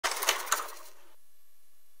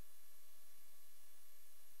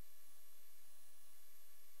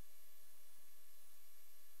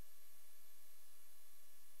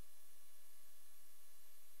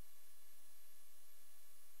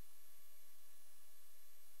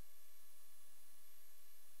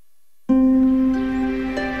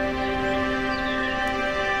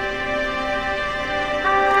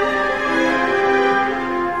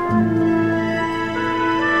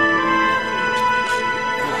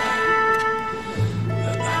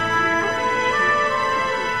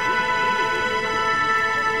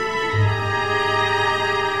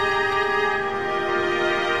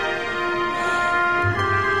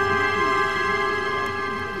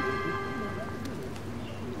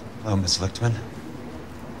Hello, Miss Lichtman.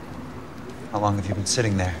 How long have you been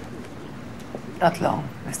sitting there? Not long,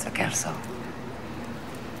 Mr. Kelso.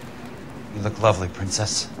 You look lovely,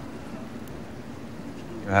 Princess.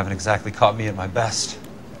 You haven't exactly caught me at my best.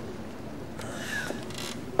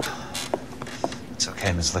 It's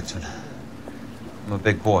okay, Miss Lichtman. I'm a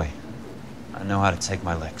big boy. I know how to take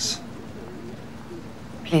my licks.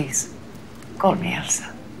 Please, call me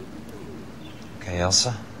Elsa. Okay,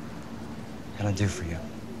 Elsa? What can I do for you?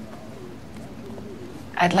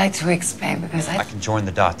 I'd like to explain because I can join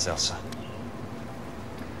the dots, Elsa.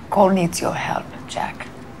 Cole needs your help, Jack.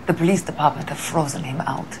 The police department have frozen him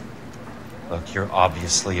out. Look, you're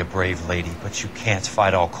obviously a brave lady, but you can't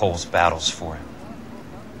fight all Cole's battles for him.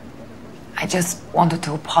 I just wanted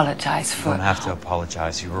to apologize for... You don't have to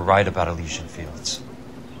apologize. You were right about Elysian Fields.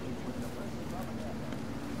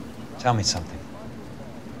 Tell me something.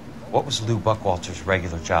 What was Lou Buckwalter's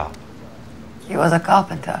regular job? He was a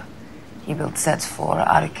carpenter. He built sets for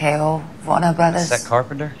RKO, Warner Brothers. Set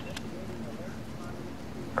carpenter?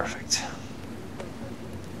 Perfect.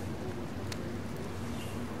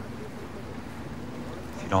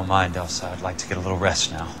 If you don't mind, Elsa, I'd like to get a little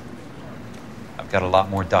rest now. I've got a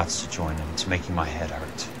lot more dots to join, and it's making my head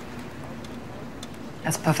hurt.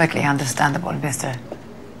 That's perfectly understandable, Mr.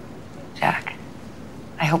 Jack.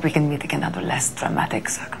 I hope we can meet again under less dramatic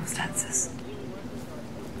circumstances.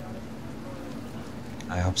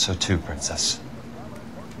 I hope so too, Princess.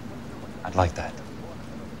 I'd like that.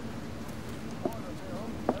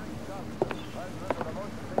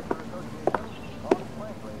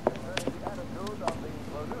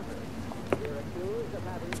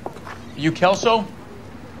 You Kelso?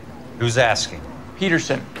 Who's asking?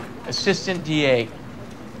 Peterson, Assistant DA.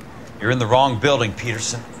 You're in the wrong building,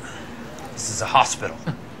 Peterson. This is a hospital.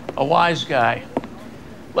 A wise guy.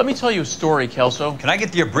 Let me tell you a story, Kelso. Can I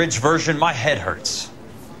get the abridged version? My head hurts.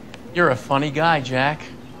 You're a funny guy, Jack.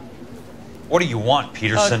 What do you want,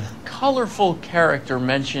 Peterson? A colorful character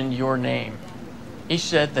mentioned your name. He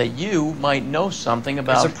said that you might know something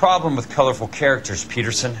about... There's a problem with colorful characters,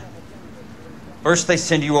 Peterson. First they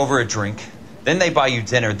send you over a drink, then they buy you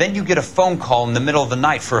dinner, then you get a phone call in the middle of the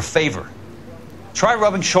night for a favor. Try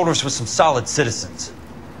rubbing shoulders with some solid citizens.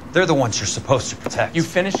 They're the ones you're supposed to protect. You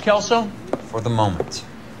finished, Kelso? For the moment.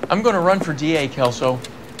 I'm going to run for DA, Kelso.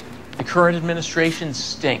 The current administration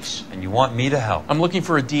stinks. And you want me to help? I'm looking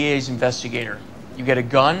for a DA's investigator. You get a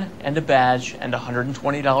gun and a badge and $120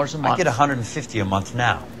 a month. I get $150 a month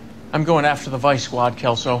now. I'm going after the Vice Squad,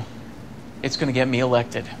 Kelso. It's going to get me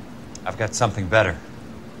elected. I've got something better.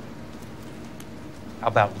 How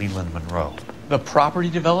about Leland Monroe? The property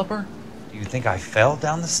developer? Do you think I fell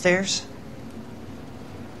down the stairs?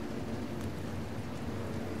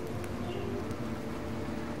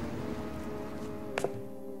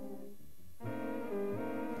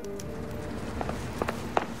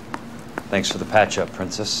 Thanks for the patch-up,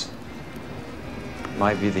 Princess.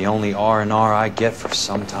 Might be the only R&R I get for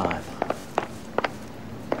some time.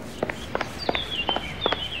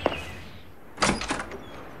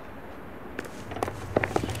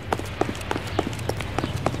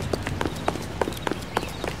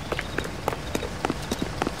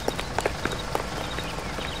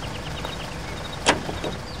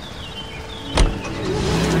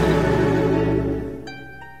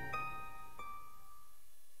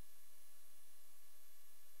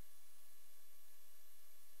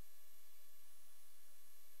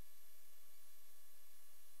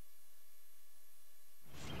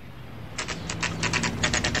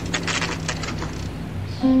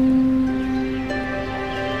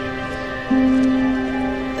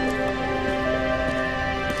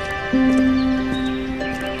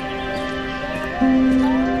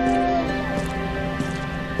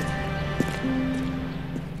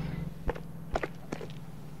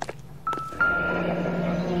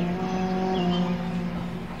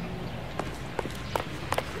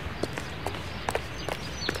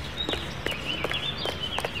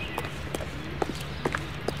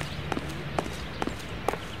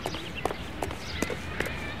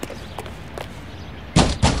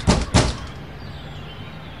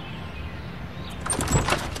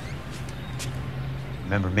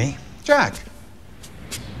 Remember me? Jack,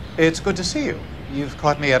 it's good to see you. You've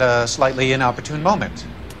caught me at a slightly inopportune moment.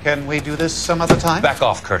 Can we do this some other time? Back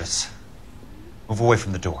off, Curtis. Move away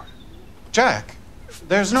from the door. Jack,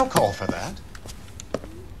 there's no call for that.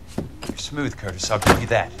 You're smooth, Curtis. I'll give you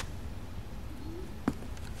that.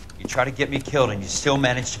 You try to get me killed and you still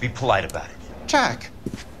manage to be polite about it. Jack,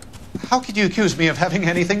 how could you accuse me of having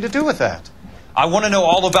anything to do with that? I want to know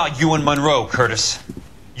all about you and Monroe, Curtis.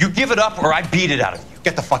 You give it up or I beat it out of you.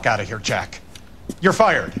 Get the fuck out of here, Jack. You're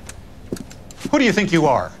fired. Who do you think you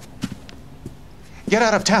are? Get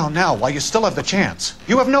out of town now while you still have the chance.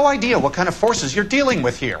 You have no idea what kind of forces you're dealing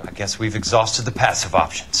with here. I guess we've exhausted the passive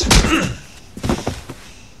options.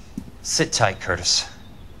 Sit tight, Curtis.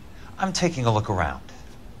 I'm taking a look around.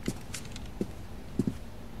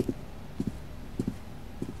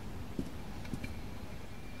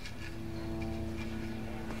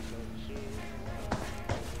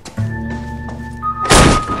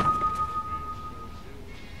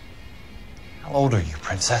 How old are you,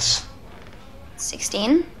 Princess?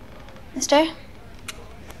 16, mister?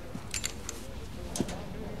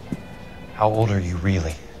 How old are you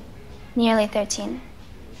really? Nearly 13.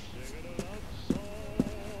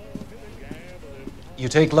 You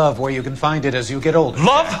take love where you can find it as you get older.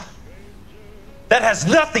 Love? That has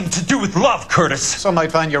nothing to do with love, Curtis. Some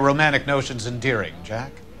might find your romantic notions endearing,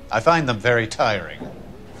 Jack. I find them very tiring.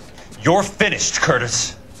 You're finished,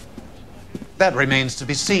 Curtis. That remains to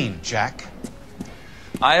be seen, Jack.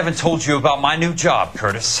 I haven't told you about my new job,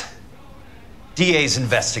 Curtis. DA's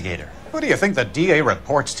investigator. Who do you think the DA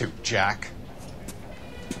reports to, Jack?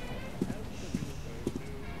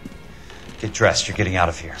 Get dressed, you're getting out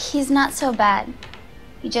of here. He's not so bad.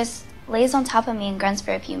 He just lays on top of me and grunts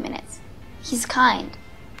for a few minutes. He's kind.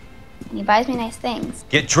 And he buys me nice things.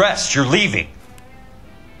 Get dressed, you're leaving.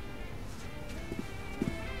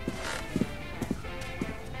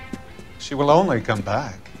 She will only come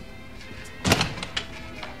back.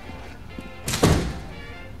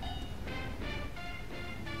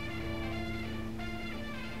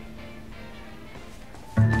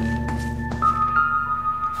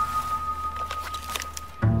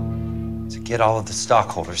 To get all of the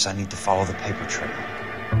stockholders, I need to follow the paper trail.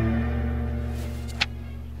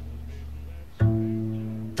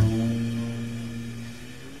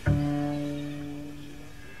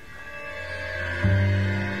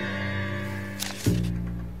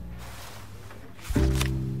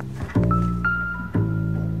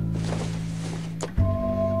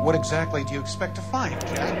 What exactly do you expect to find,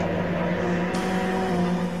 Jack?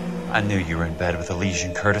 I knew you were in bed with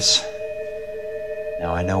Elysian, Curtis.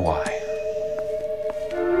 Now I know why.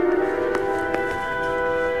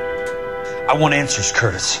 I want answers,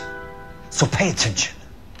 Curtis. So pay attention.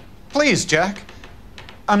 Please, Jack.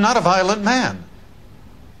 I'm not a violent man.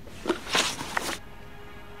 I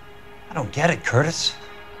don't get it, Curtis.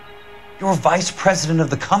 You're vice president of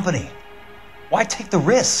the company. Why take the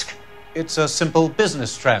risk? It's a simple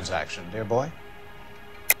business transaction, dear boy.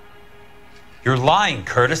 You're lying,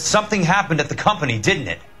 Curtis. Something happened at the company, didn't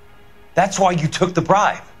it? That's why you took the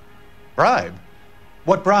bribe. Bribe?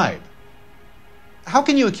 What bribe? How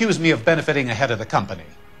can you accuse me of benefiting ahead of the company?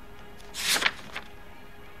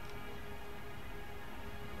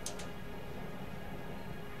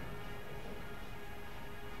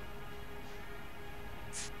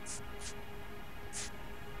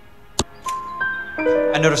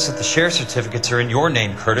 I noticed that the share certificates are in your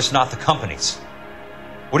name, Curtis, not the company's.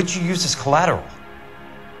 What did you use as collateral?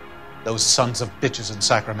 Those sons of bitches in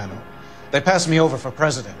Sacramento. They passed me over for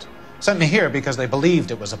president. Sent me here because they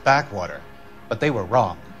believed it was a backwater. But they were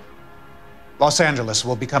wrong. Los Angeles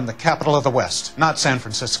will become the capital of the West, not San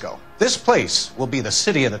Francisco. This place will be the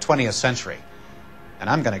city of the 20th century. And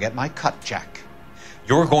I'm gonna get my cut, Jack.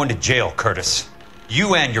 You're going to jail, Curtis.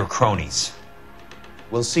 You and your cronies.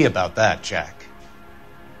 We'll see about that, Jack.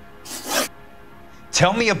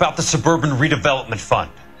 Tell me about the Suburban Redevelopment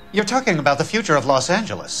Fund. You're talking about the future of Los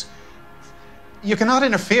Angeles. You cannot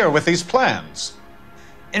interfere with these plans.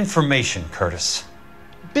 Information, Curtis.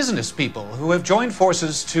 Business people who have joined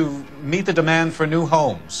forces to meet the demand for new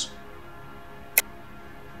homes.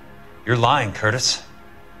 You're lying, Curtis.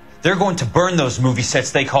 They're going to burn those movie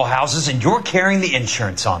sets they call houses, and you're carrying the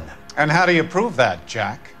insurance on them. And how do you prove that,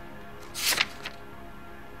 Jack?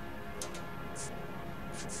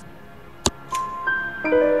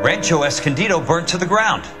 Rancho Escondido burnt to the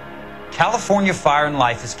ground. California Fire and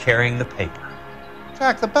Life is carrying the paper.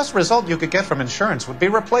 Jack, the best result you could get from insurance would be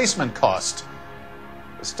replacement cost.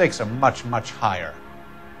 The stakes are much, much higher.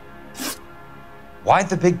 Why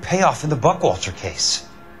the big payoff in the Buckwalter case?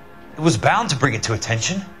 It was bound to bring it to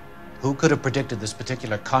attention. Who could have predicted this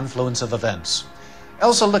particular confluence of events?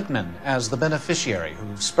 Elsa Lichtman as the beneficiary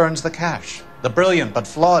who spurns the cash. The brilliant but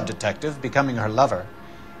flawed detective becoming her lover.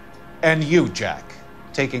 And you, Jack,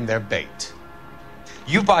 taking their bait.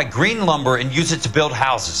 You buy green lumber and use it to build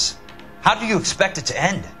houses. How do you expect it to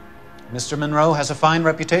end? Mr. Monroe has a fine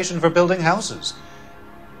reputation for building houses.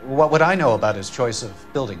 What would I know about his choice of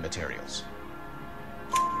building materials?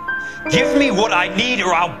 Give me what I need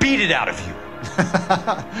or I'll beat it out of you.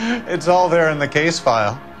 It's all there in the case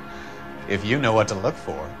file, if you know what to look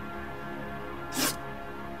for.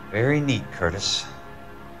 Very neat, Curtis.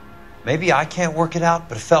 Maybe I can't work it out,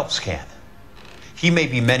 but Phelps can. He may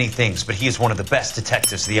be many things, but he is one of the best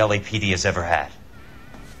detectives the LAPD has ever had.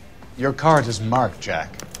 Your card is marked, Jack.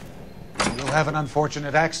 You'll have an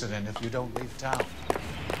unfortunate accident if you don't leave town.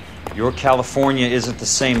 Your California isn't the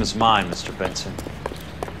same as mine, Mr. Benson.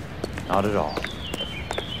 Not at all.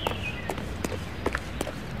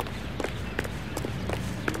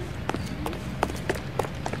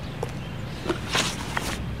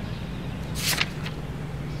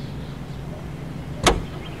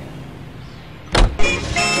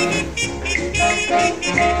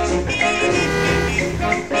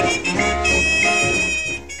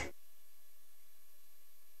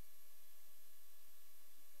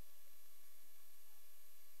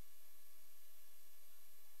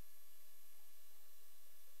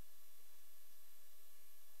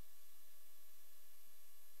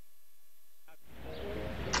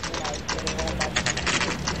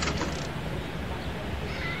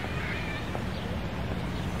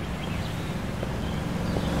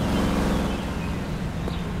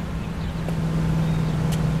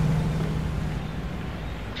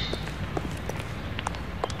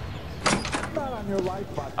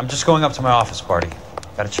 I'm just going up to my office party.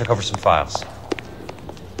 Gotta check over some files.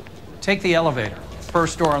 Take the elevator.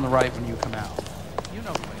 First door on the right when you come out. You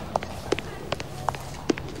know the way.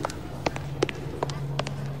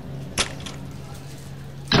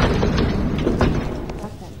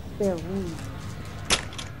 That's that spare room.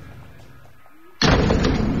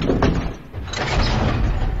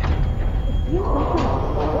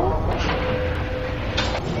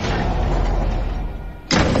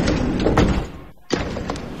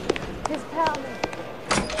 His pal.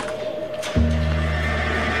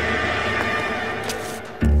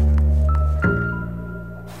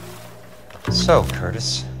 So,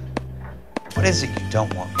 Curtis, what is it you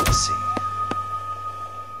don't want me to see?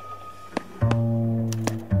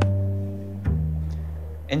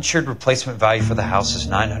 Insured replacement value for the house is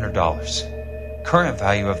 $900. Current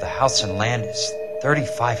value of the house and land is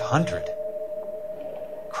 $3,500.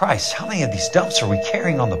 Christ, how many of these dumps are we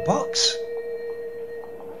carrying on the books?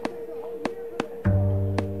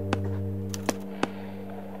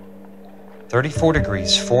 "34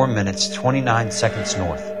 degrees, 4 minutes, 29 seconds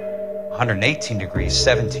north. 118 degrees,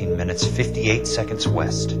 17 minutes, 58 seconds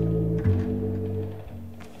west."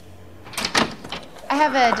 I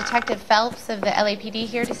have a Detective Phelps of the LAPD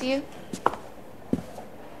here to see you.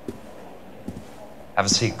 Have a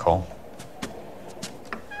seat, Cole.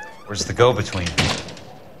 Where's the go-between?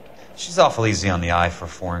 She's awful easy on the eye for a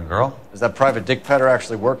foreign girl. Does that private dick petter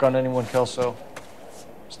actually work on anyone, Kelso?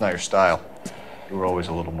 It's not your style. You were always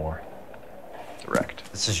a little more direct.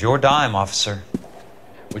 This is your dime, officer.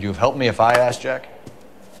 Would you have helped me if I asked, Jack?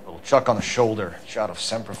 A little chuck on the shoulder, shot of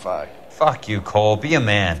Semper Fi. Fuck you, Cole. Be a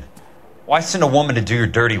man. Why send a woman to do your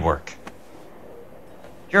dirty work?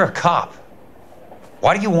 You're a cop.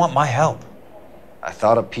 Why do you want my help? I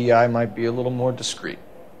thought a PI might be a little more discreet.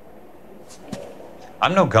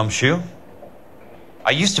 I'm no gumshoe.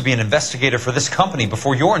 I used to be an investigator for this company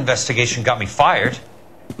before your investigation got me fired.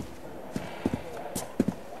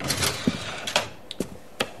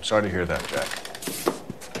 I'm sorry to hear that, Jack.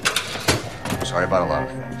 I'm sorry about a lot of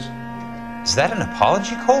things. Is that an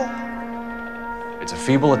apology, Cole? It's a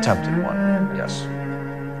feeble attempt at one, yes.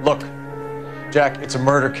 Look, Jack, it's a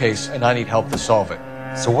murder case, and I need help to solve it.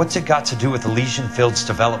 So what's it got to do with Elysian Fields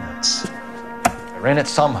developments? I ran it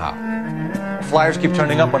somehow. The flyers keep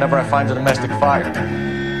turning up whenever I find a domestic fire.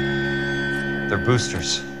 They're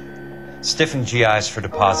boosters. Stiffing GIs for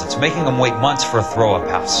deposits, making them wait months for a throw-up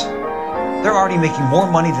house. They're already making more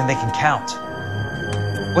money than they can count.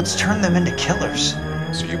 What's turned them into killers?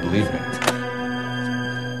 So you believe me?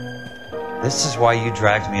 This is why you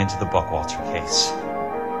dragged me into the Buckwalter case.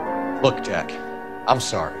 Look, Jack, I'm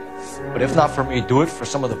sorry. But if not for me, do it for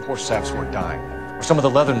some of the poor saps who are dying. Or some of the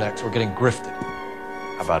leathernecks who are getting grifted.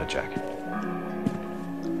 How about it, Jack?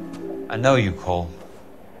 I know you, Cole.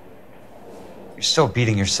 You're still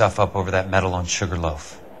beating yourself up over that medal on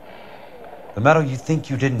Sugarloaf. The medal you think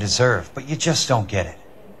you didn't deserve, but you just don't get it.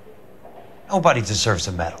 Nobody deserves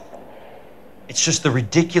a medal. It's just the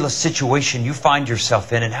ridiculous situation you find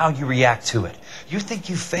yourself in and how you react to it. You think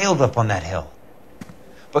you failed up on that hill.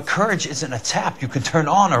 But courage isn't a tap you can turn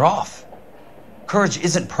on or off. Courage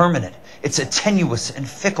isn't permanent. It's a tenuous and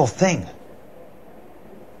fickle thing.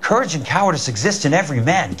 Courage and cowardice exist in every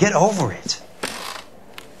man. Get over it.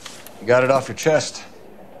 You got it off your chest.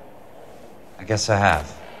 I guess I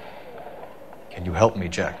have. Can you help me,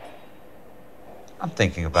 Jack? I'm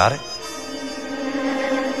thinking about it.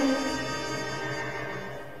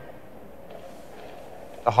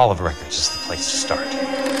 The Hall of Records is the place to start.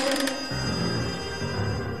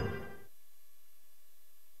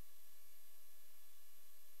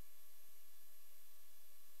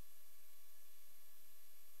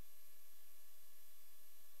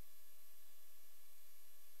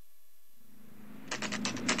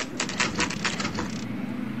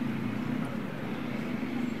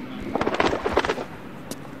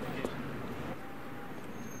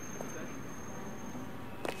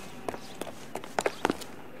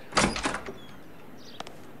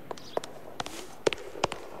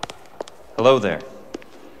 Hello there.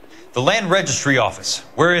 The land registry office.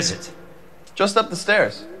 Where is it? Just up the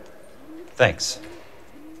stairs. Thanks.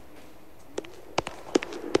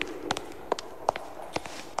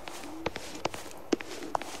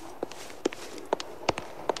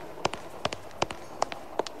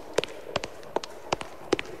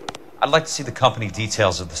 I'd like to see the company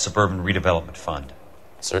details of the Suburban Redevelopment Fund.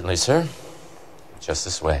 Certainly, sir. Just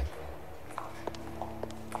this way.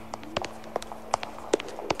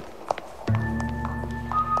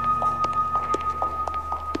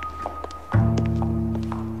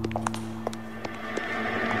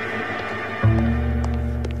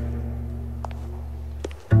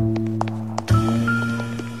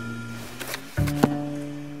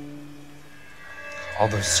 All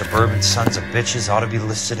those suburban sons of bitches ought to be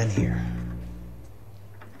listed in here.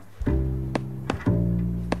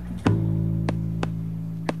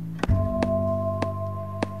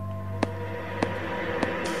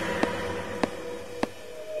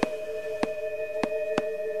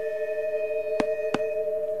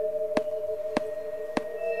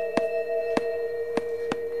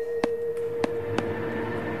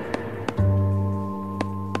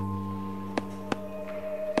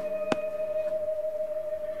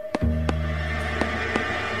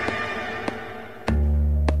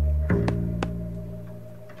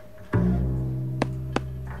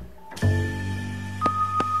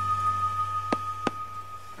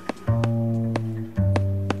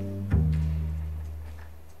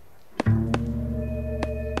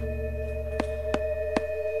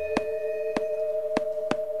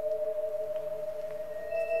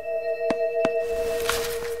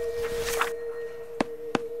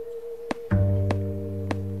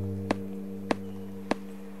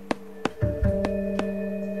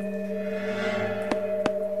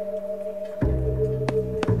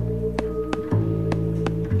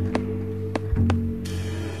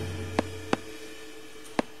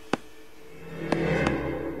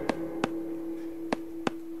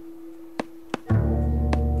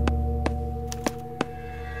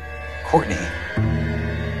 Courtney,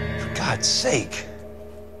 for God's sake,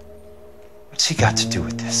 what's he got to do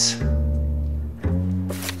with this?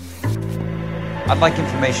 I'd like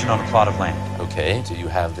information on a plot of land. Okay, do you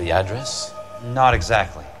have the address? Not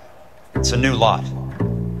exactly. It's a new lot.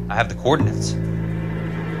 I have the coordinates.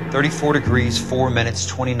 34 degrees, 4 minutes,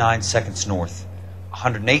 29 seconds north.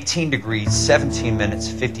 118 degrees, 17 minutes,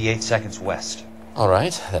 58 seconds west. All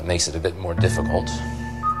right, that makes it a bit more difficult.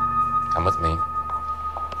 Come with me.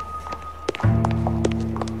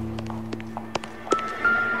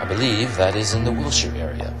 I believe that is in the Wilshire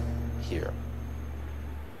area. Here.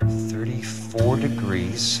 34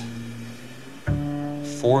 degrees,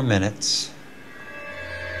 4 minutes,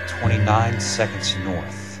 29 seconds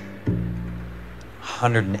north.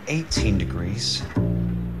 118 degrees,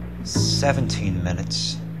 17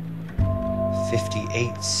 minutes,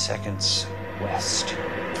 58 seconds west.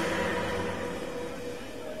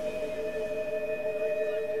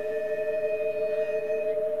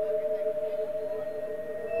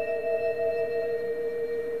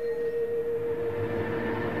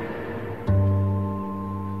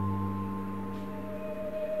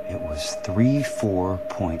 It was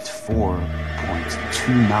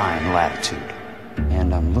 34.4.29 latitude.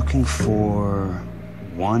 And I'm looking for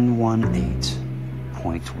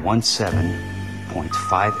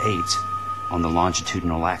 118.17.58 on the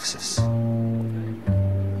longitudinal axis.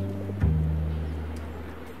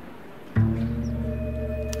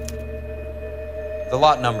 The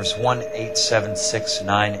lot number's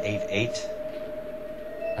 1876988.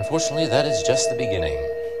 Unfortunately, that is just the beginning.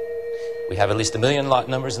 We have at least 1 million lot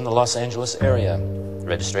numbers in the Los Angeles area.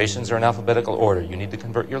 Registrations are in alphabetical order. You need to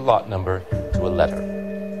convert your lot number to a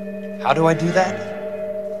letter. How do I do that?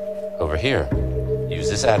 Over here. Use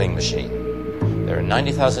this adding machine. There are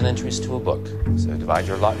 90,000 entries to a book, so divide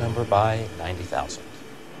your lot number by 90,000.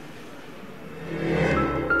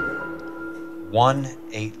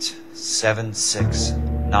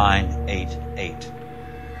 1876988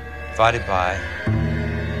 divided by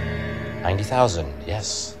 90,000,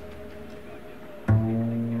 yes.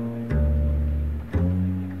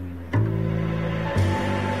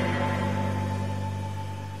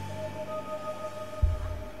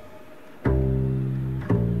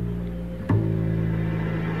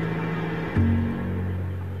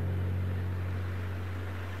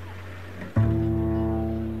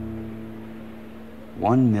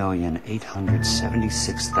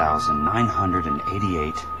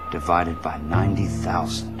 $1,876,988 divided by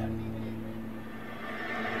 90,000.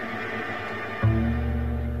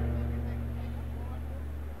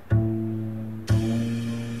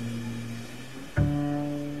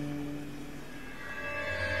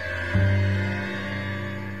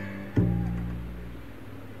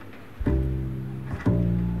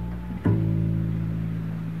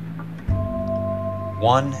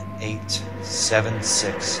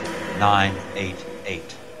 1,876,988.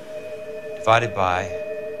 Divided by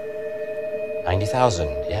 90,000,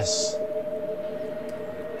 yes.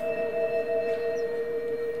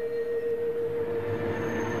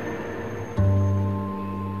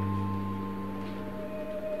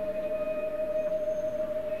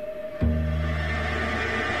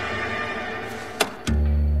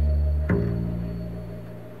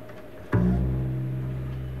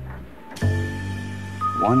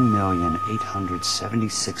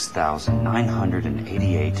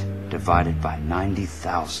 $1,876,988 divided by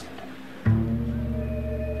 90,000.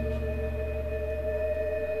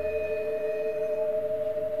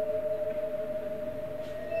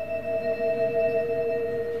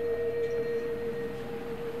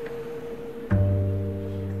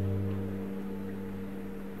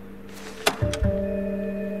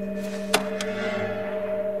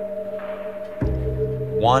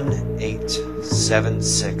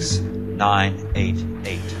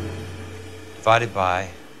 $1,876,988 divided by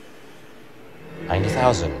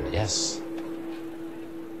 90,000, yes.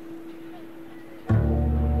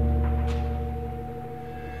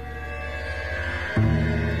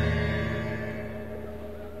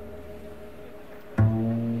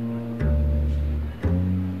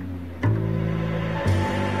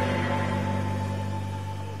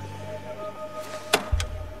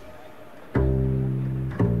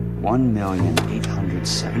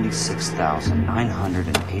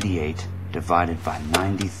 $1,876,988 divided by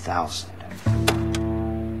 90,000.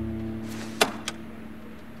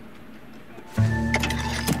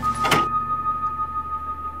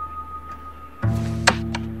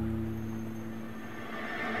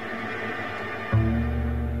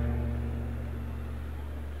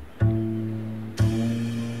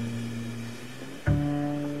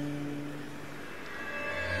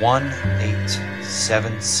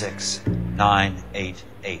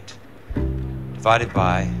 $1,876,988 divided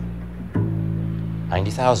by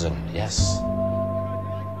 90,000, yes.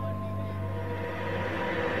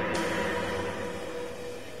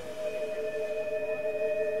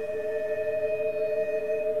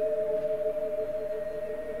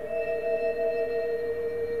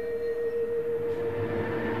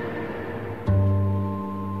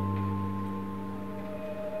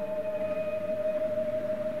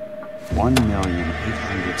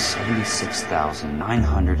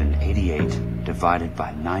 $1,876,988 divided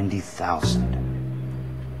by 90,000.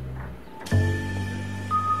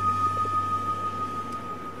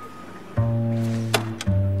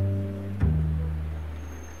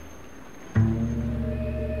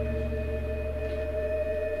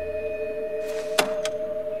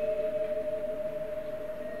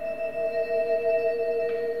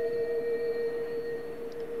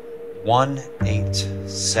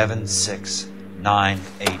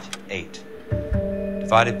 $1,876,988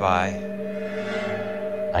 divided by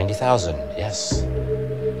 90,000, yes.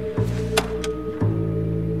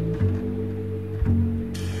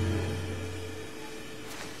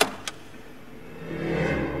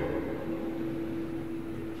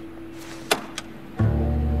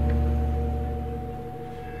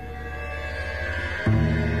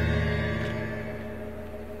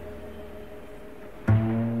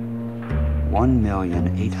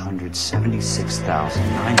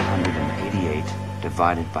 $1,876,988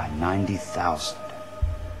 divided by 90,000.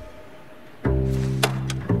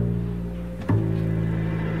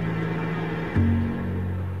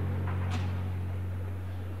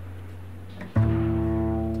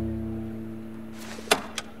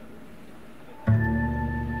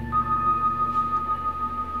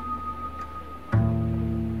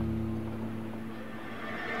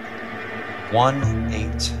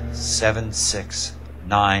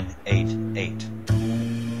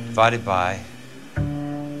 $1,876,988 divided by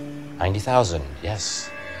 90,000, yes.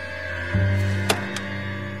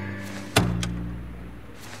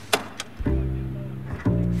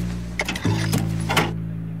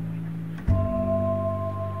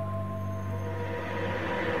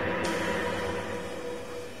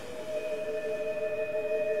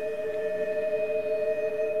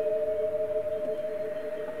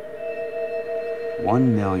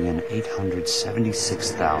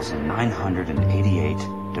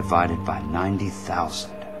 $1,876,988 divided by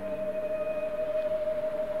 90,000.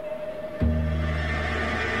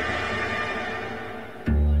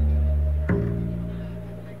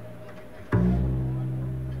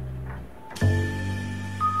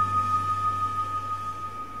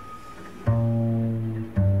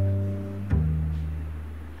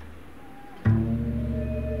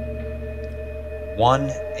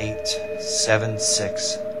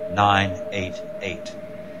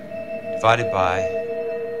 $1,876,988 divided by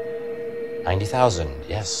 90,000,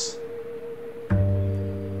 yes.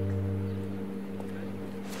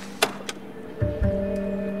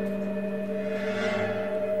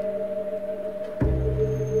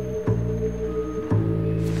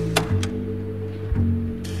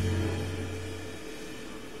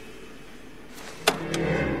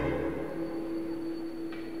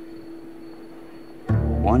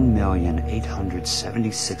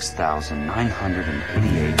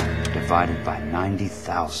 $1,876,988 divided by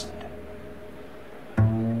 90,000.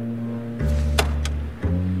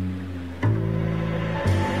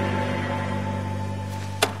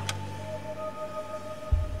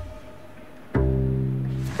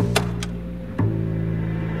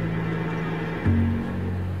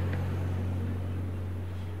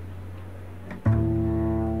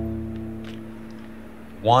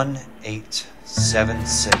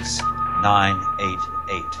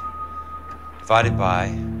 $1,876,988 divided by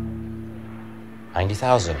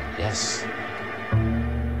 90,000, yes.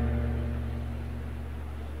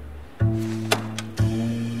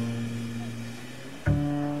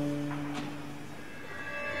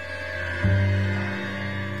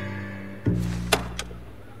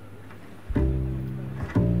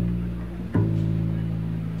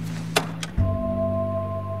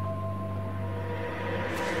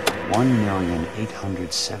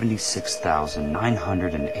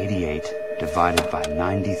 $1,876,988 divided by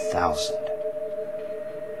 90,000.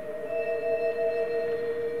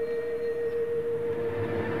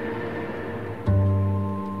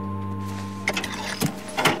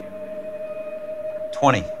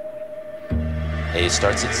 $20. A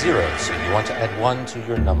starts at 0, so you want to add 1 to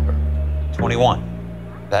your number. 21.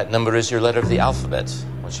 That number is your letter of the alphabet.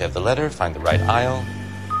 Once you have the letter, find the right aisle.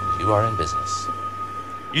 You are in business.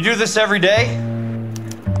 You do this every day?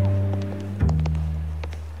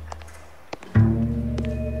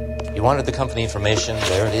 You wanted the company information.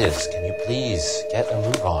 There it is. Can you please get a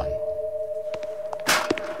move on?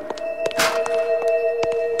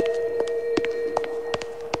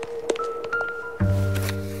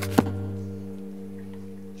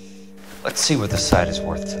 Let's see what the site is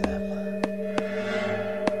worth to them.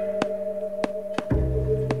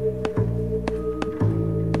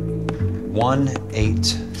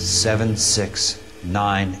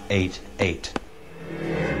 $1,876,988.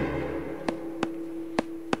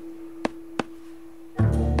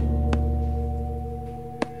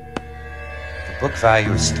 The book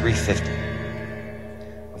value is $350.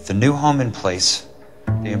 With the new home in place,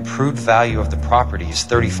 the improved value of the property is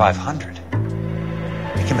 $3,500.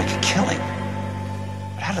 They can make a killing.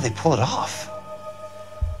 But how do they pull it off?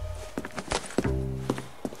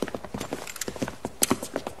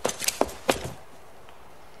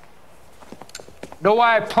 Know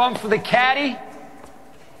why I pumped for the caddy?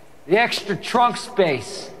 The extra trunk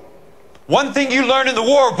space. One thing you learn in the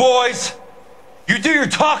war, boys. You do your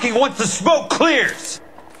talking once the smoke clears.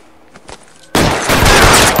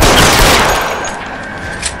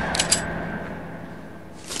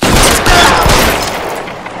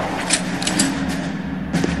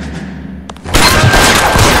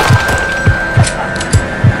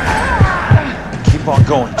 Keep on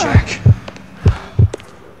going, Jack.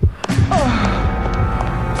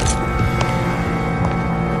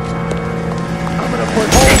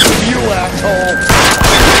 You asshole!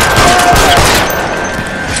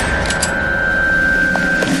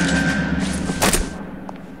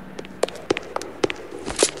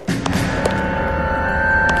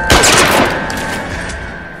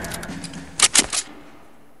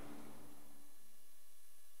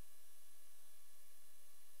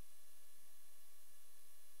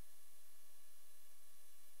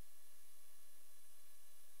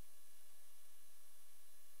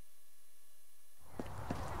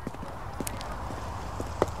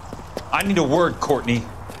 I need a word, Courtney.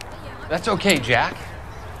 That's okay, Jack.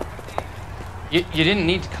 You didn't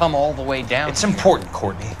need to come all the way down. It's important,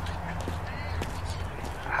 Courtney.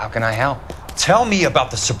 How can I help? Tell me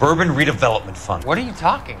about the Suburban Redevelopment Fund. What are you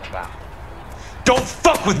talking about? Don't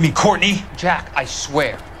fuck with me, Courtney! Jack, I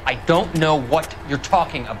swear, I don't know what you're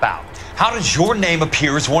talking about. How does your name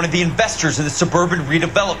appear as one of the investors in the Suburban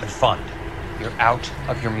Redevelopment Fund? You're out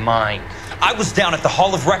of your mind. I was down at the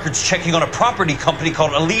Hall of Records checking on a property company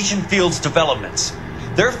called Elysian Fields Developments.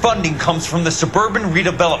 Their funding comes from the Suburban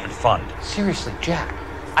Redevelopment Fund. Seriously, Jack,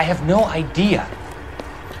 I have no idea.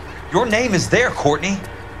 Your name is there, Courtney,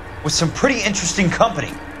 with some pretty interesting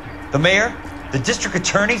company. The mayor, the district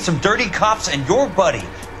attorney, some dirty cops, and your buddy,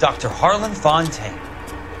 Dr. Harlan Fontaine.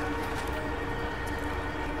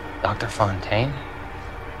 Dr. Fontaine?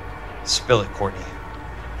 Spill it, Courtney.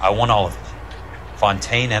 I want all of it.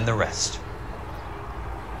 Fontaine and the rest.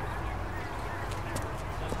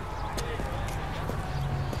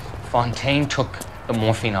 Fontaine took the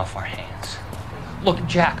morphine off our hands. Look,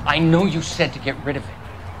 Jack, I know you said to get rid of it,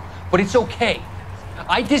 but it's okay.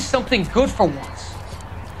 I did something good for once.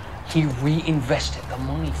 He reinvested the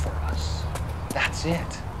money for us. That's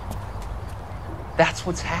it. That's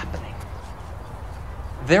what's happening.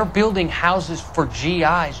 They're building houses for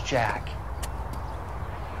GIs, Jack.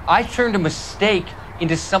 I turned a mistake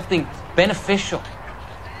into something beneficial.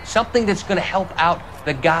 Something that's going to help out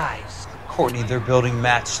the guys. Courtney, they're building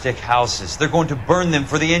matchstick houses. They're going to burn them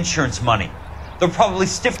for the insurance money. They'll probably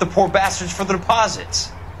stiff the poor bastards for the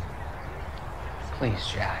deposits. Please,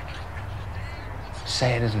 Jack.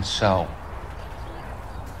 Say it isn't so.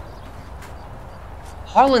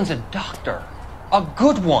 Harlan's a doctor. A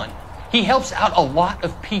good one. He helps out a lot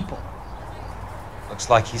of people. Looks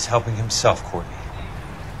like he's helping himself, Courtney.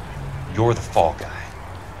 You're the fall guy.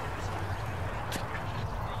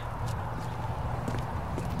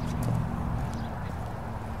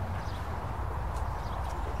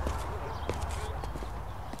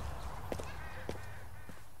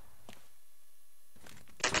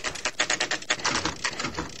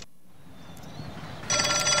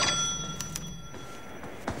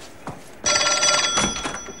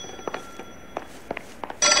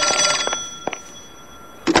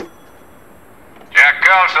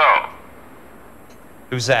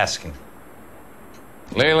 Who's asking?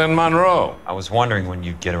 Leland Monroe. I was wondering when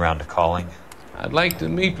you'd get around to calling. I'd like to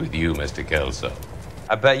meet with you, Mr. Kelso.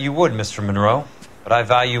 I bet you would, Mr. Monroe. But I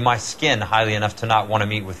value my skin highly enough to not want to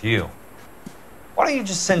meet with you. Why don't you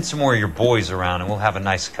just send some more of your boys around and we'll have a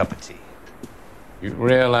nice cup of tea? You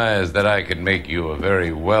realize that I could make you a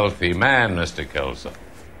very wealthy man, Mr. Kelso.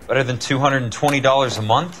 Better than $220 a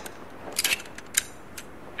month?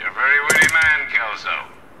 You're a very witty man, Kelso.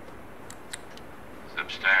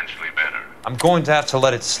 Substantially better. I'm going to have to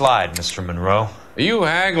let it slide, Mr. Monroe. Are you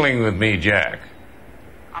haggling with me, Jack?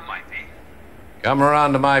 I might be. Come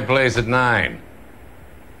around to my place at 9.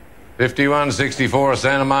 5164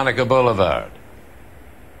 Santa Monica Boulevard.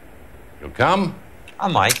 You'll come? I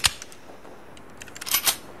might.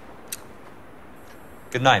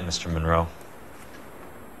 Good night, Mr. Monroe.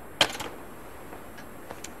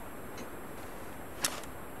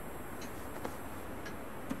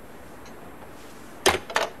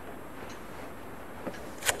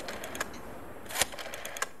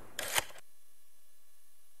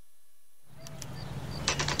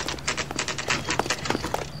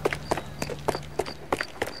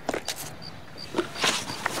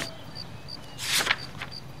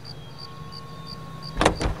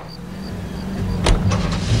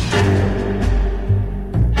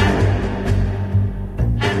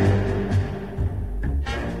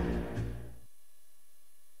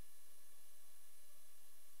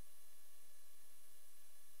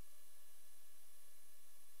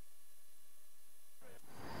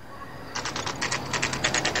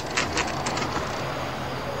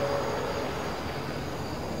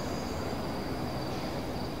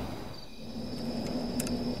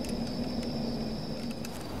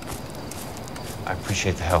 I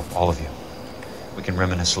appreciate the help, all of you. We can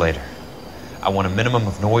reminisce later. I want a minimum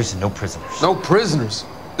of noise and no prisoners. No prisoners?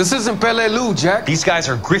 This isn't Peleliu, Jack. These guys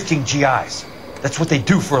are grifting GIs. That's what they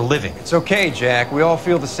do for a living. It's okay, Jack. We all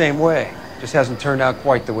feel the same way. Just hasn't turned out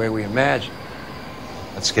quite the way we imagined.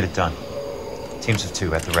 Let's get it done. Teams of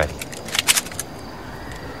 2 at the ready.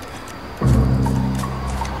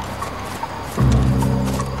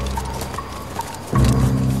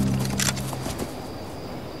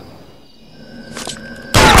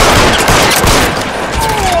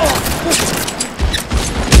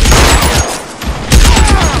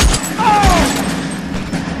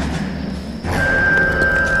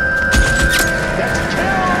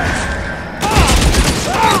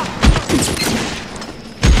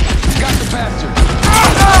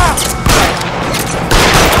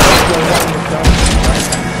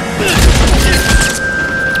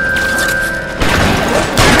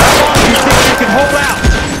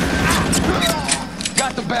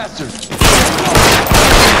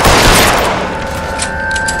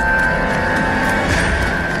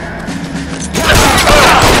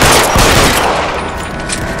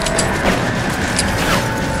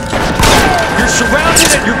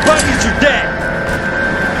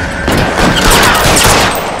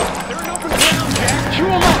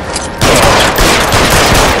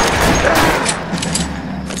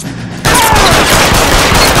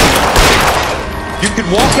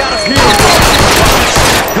 Walk out of here.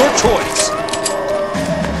 Your choice.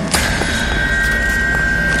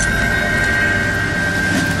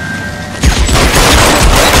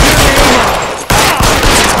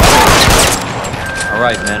 All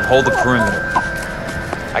right, men. Hold the perimeter.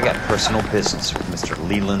 I got personal business with Mr.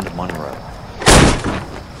 Leland Monroe.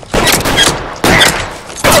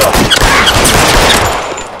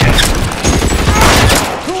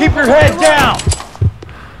 Keep your head down!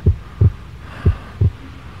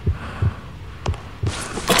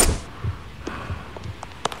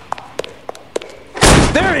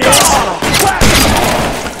 There he is!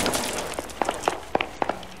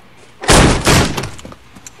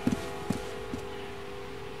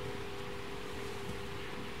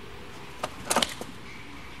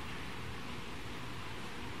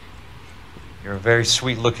 You're a very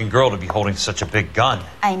sweet-looking girl to be holding such a big gun.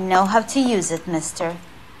 I know how to use it, mister.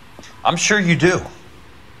 I'm sure you do.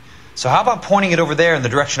 So how about pointing it over there in the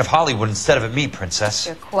direction of Hollywood instead of at me, Princess?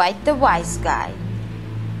 You're quite the wise guy.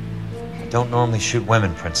 I don't normally shoot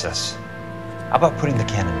women, Princess. How about putting the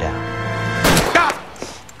cannon down?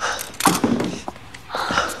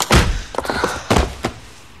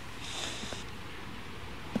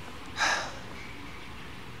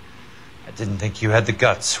 I didn't think you had the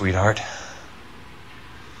guts, sweetheart.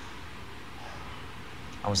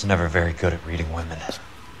 I was never very good at reading women.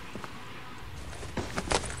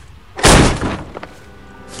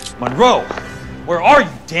 Monroe! Where are you,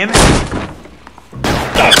 damn it?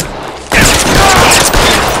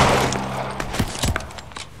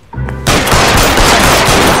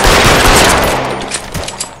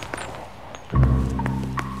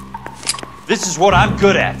 This is what I'm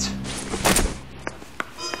good at.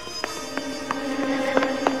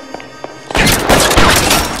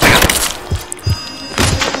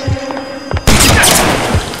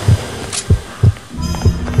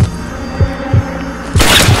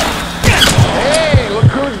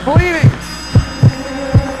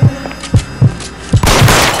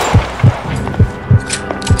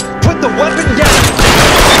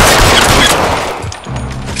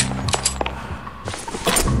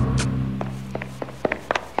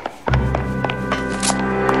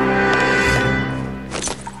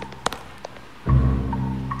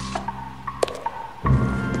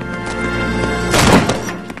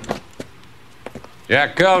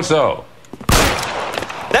 Jack Kelso.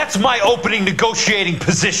 That's my opening negotiating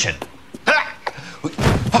position.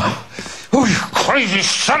 Oh, you crazy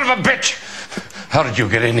son of a bitch! How did you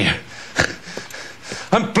get in here?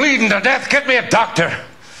 I'm bleeding to death. Get me a doctor.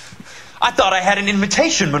 I thought I had an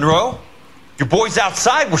invitation, Monroe. Your boys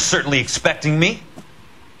outside were certainly expecting me.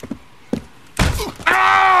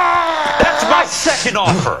 That's my second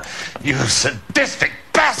offer. You sadistic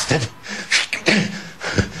bastard.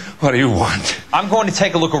 What do you want? I'm going to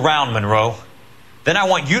take a look around, Monroe. Then I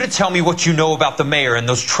want you to tell me what you know about the mayor and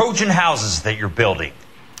those Trojan houses that you're building.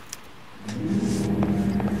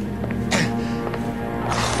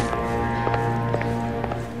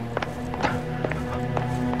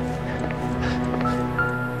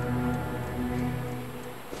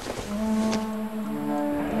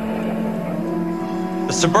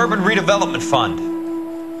 The Suburban Redevelopment Fund.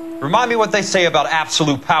 Remind me what they say about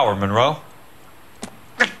absolute power, Monroe.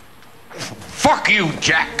 Fuck you,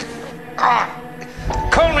 Jack.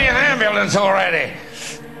 Call me an ambulance already.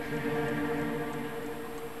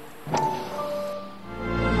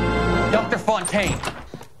 Dr. Fontaine,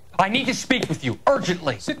 I need to speak with you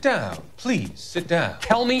urgently. Sit down. Please, sit down.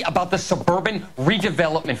 Tell me about the Suburban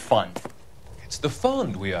Redevelopment Fund. It's the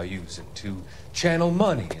fund we are using to channel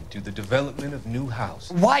money into the development of new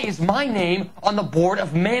houses. Why is my name on the board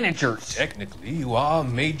of managers? Technically, you are a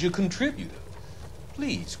major contributor.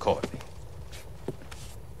 Please, Courtney.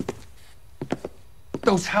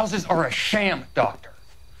 Those houses are a sham, Doctor.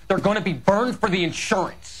 They're going to be burned for the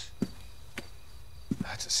insurance.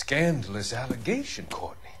 That's a scandalous allegation,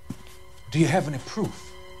 Courtney. Do you have any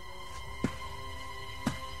proof?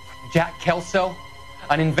 Jack Kelso,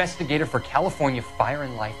 an investigator for California Fire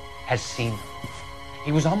and Life, has seen them.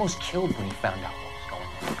 He was almost killed when he found out what was going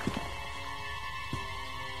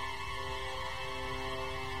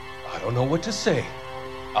on. I don't know what to say.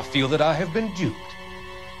 I feel that I have been duped.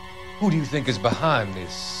 Who do you think is behind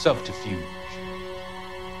this subterfuge?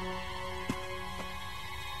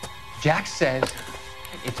 Jack says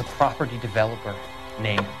it's a property developer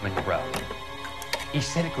named Monroe. He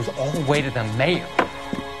said it goes all the way to the mayor.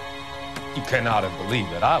 You cannot have believed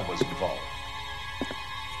that I was involved.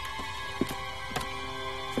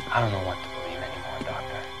 I don't know what to believe anymore,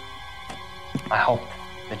 Doctor. I hope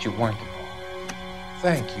that you weren't involved.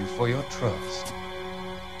 Thank you for your trust,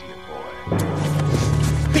 dear boy.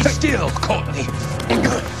 Be still, Courtney.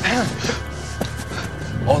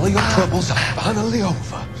 All of your troubles are finally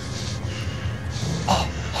over.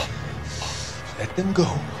 Let them go.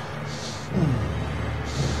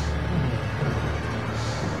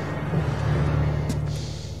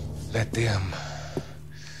 Let them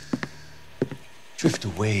Drift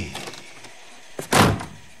away.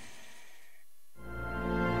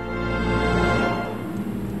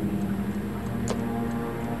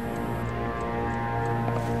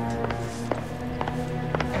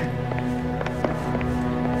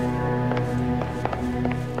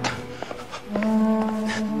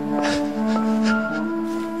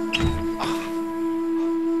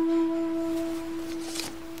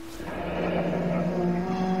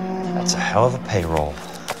 That's a hell of a payroll.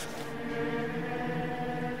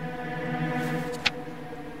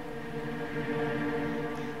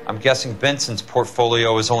 I'm guessing Benson's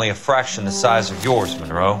portfolio is only a fraction the size of yours,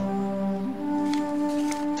 Monroe.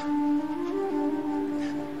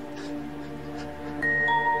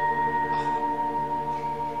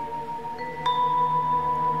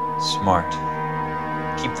 Smart.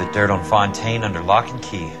 Keep the dirt on Fontaine under lock and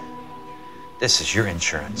key. This is your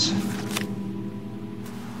insurance.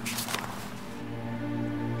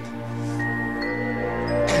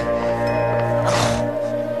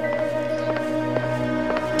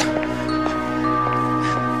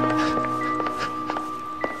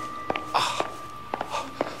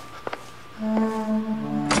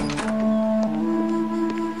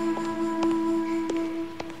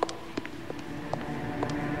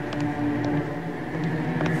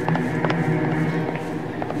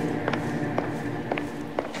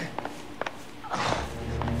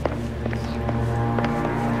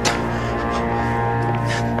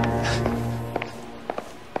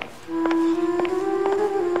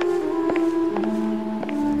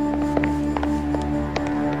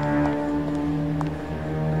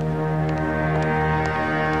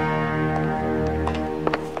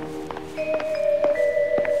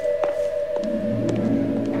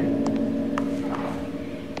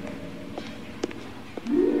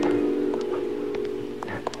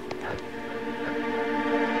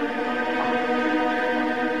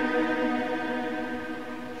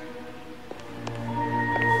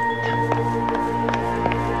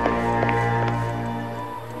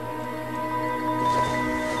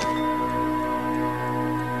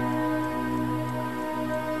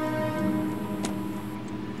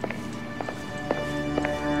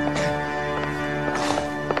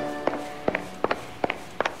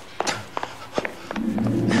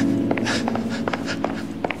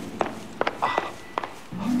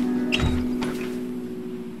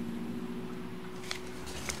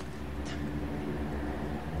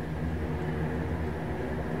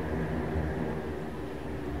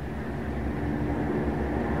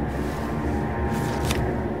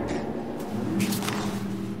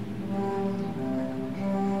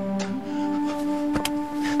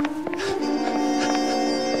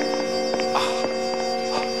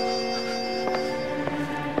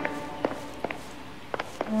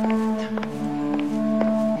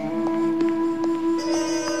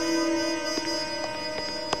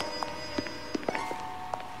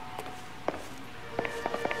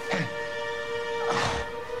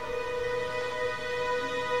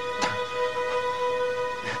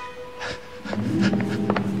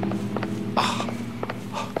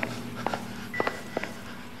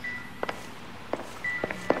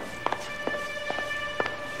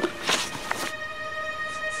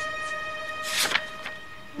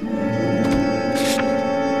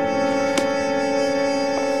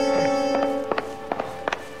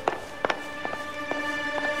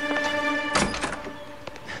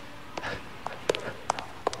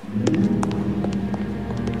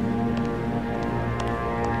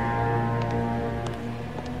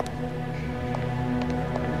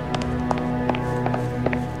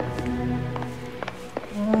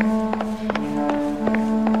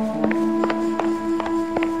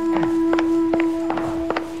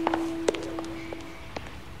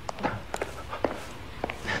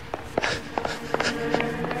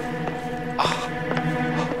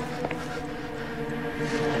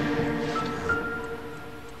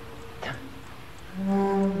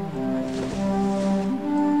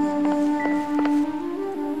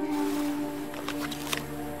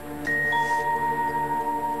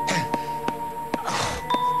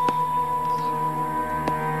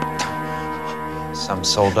 Some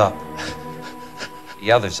sold up.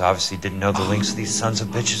 The others obviously didn't know the lengths these sons of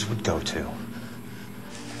bitches would go to.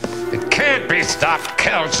 It can't be stopped,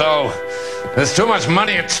 Kelso. There's too much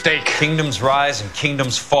money at stake. Kingdoms rise and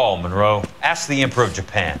kingdoms fall, Monroe. Ask the Emperor of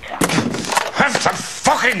Japan. Have some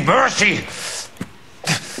fucking mercy!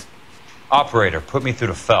 Operator, put me through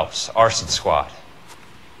to Phelps, arson squad.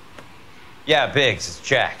 Yeah, Biggs, it's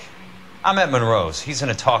Jack. I'm at Monroe's. He's in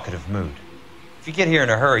a talkative mood. If you get here in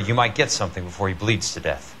a hurry, you might get something before he bleeds to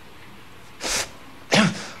death.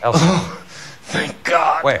 Elsa. Oh, thank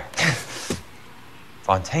God. Where?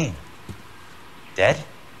 Fontaine. Dead?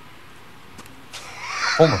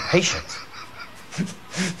 Former patient.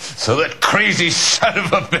 So that crazy son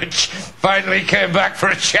of a bitch finally came back for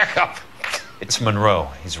a checkup. It's Monroe.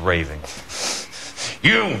 He's raving.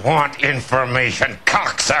 You want information,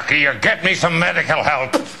 cocksucker. You get me some medical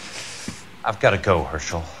help. I've got to go,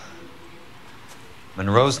 Herschel.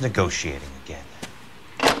 Monroe's negotiating again.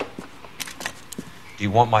 Do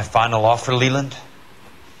you want my final offer, Leland?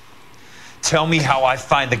 Tell me how I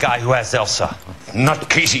find the guy who has Elsa.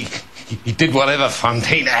 Nutcase, he did whatever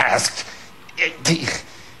Fontaine asked.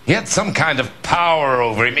 He had some kind of power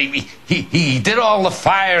over him. He did all the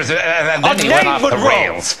fires, and then he went off the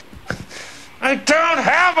rails. I don't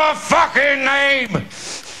have a fucking name!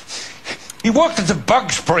 He worked as a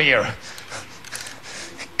bug sprayer.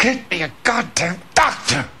 Get me a goddamn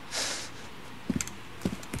doctor!